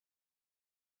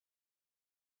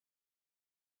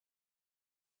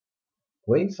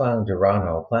Weifang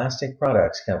Derano Plastic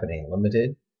Products Company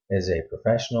Limited is a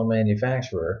professional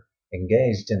manufacturer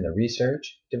engaged in the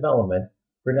research, development,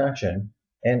 production,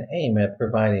 and aim at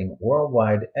providing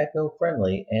worldwide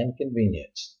eco-friendly and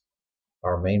convenience.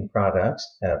 Our main products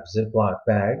have ziplock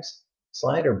bags,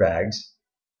 slider bags,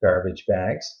 garbage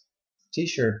bags,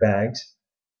 t-shirt bags,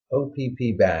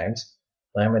 OPP bags,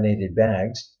 laminated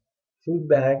bags, food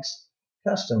bags,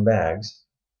 custom bags,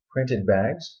 printed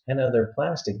bags, and other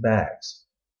plastic bags.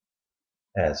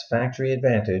 As factory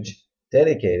advantage,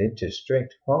 dedicated to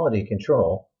strict quality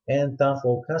control and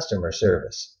thoughtful customer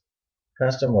service.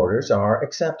 Custom orders are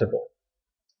acceptable.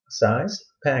 Size,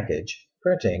 package,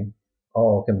 printing,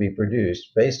 all can be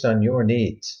produced based on your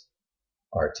needs.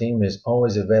 Our team is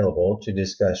always available to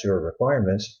discuss your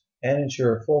requirements and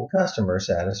ensure full customer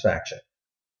satisfaction.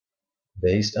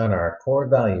 Based on our core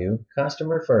value,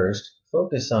 customer first,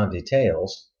 focus on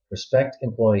details, respect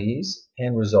employees,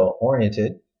 and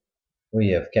result-oriented, we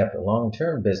have kept a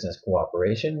long-term business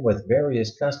cooperation with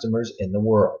various customers in the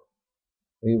world.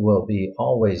 We will be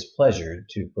always pleasured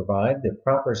to provide the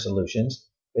proper solutions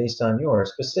based on your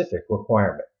specific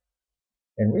requirement.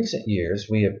 In recent years,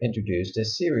 we have introduced a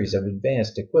series of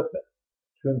advanced equipment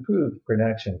to improve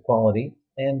production quality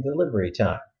and delivery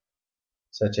time,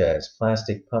 such as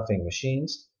plastic puffing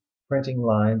machines, printing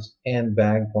lines, and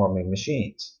bag forming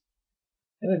machines.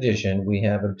 In addition, we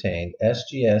have obtained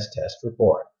SGS test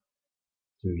report.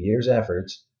 Through years'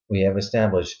 efforts, we have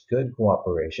established good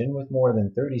cooperation with more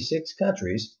than 36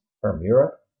 countries from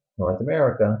Europe, North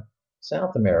America,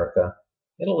 South America,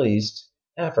 Middle East,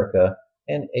 Africa,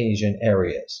 and Asian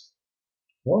areas.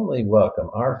 Warmly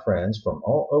welcome our friends from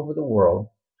all over the world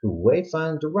to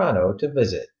Weifang Derano to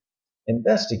visit,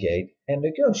 investigate, and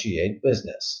negotiate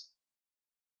business.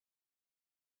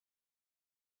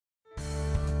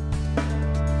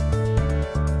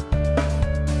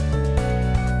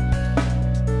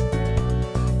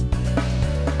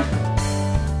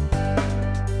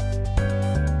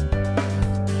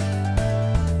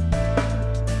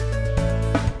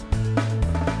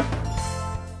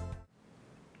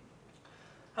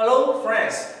 Hello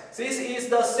friends, this is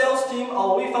the sales team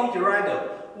of Weifang Derano.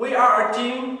 We are a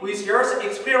team with years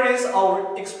experience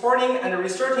of exporting and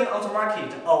researching on the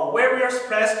market of various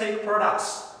plastic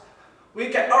products. We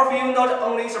can offer you not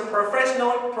only the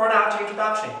professional product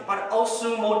introduction, but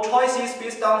also more choices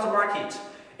based on the market.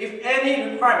 If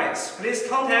any requirements, please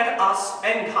contact us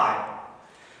anytime.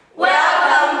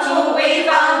 Welcome to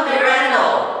Weifang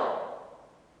Derano.